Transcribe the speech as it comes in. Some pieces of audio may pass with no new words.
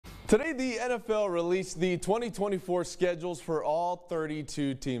Today, the NFL released the 2024 schedules for all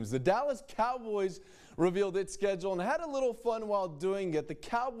 32 teams. The Dallas Cowboys revealed its schedule and had a little fun while doing it. The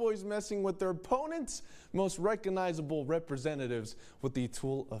Cowboys messing with their opponents' most recognizable representatives with the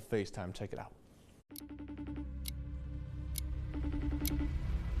tool of FaceTime. Check it out.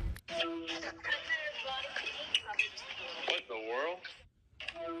 What the world?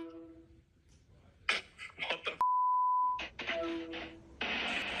 What the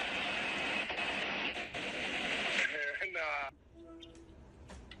Nah.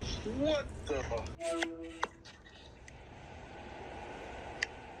 What the?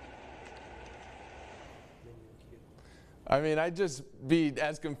 I mean, I'd just be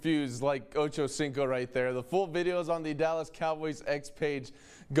as confused like Ocho Cinco right there. The full video is on the Dallas Cowboys X page.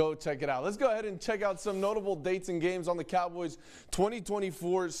 Go check it out. Let's go ahead and check out some notable dates and games on the Cowboys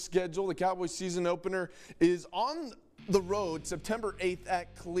 2024 schedule. The Cowboys season opener is on the road September 8th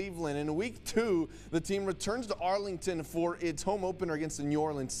at Cleveland. In week 2, the team returns to Arlington for its home opener against the New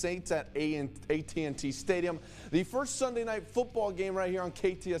Orleans Saints at AT&T Stadium. The first Sunday night football game right here on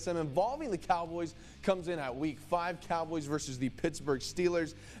KTSM involving the Cowboys comes in at week 5, Cowboys versus the Pittsburgh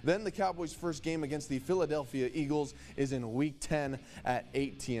Steelers. Then the Cowboys' first game against the Philadelphia Eagles is in week 10 at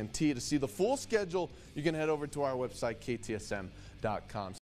AT&T. To see the full schedule, you can head over to our website, KTSM.com.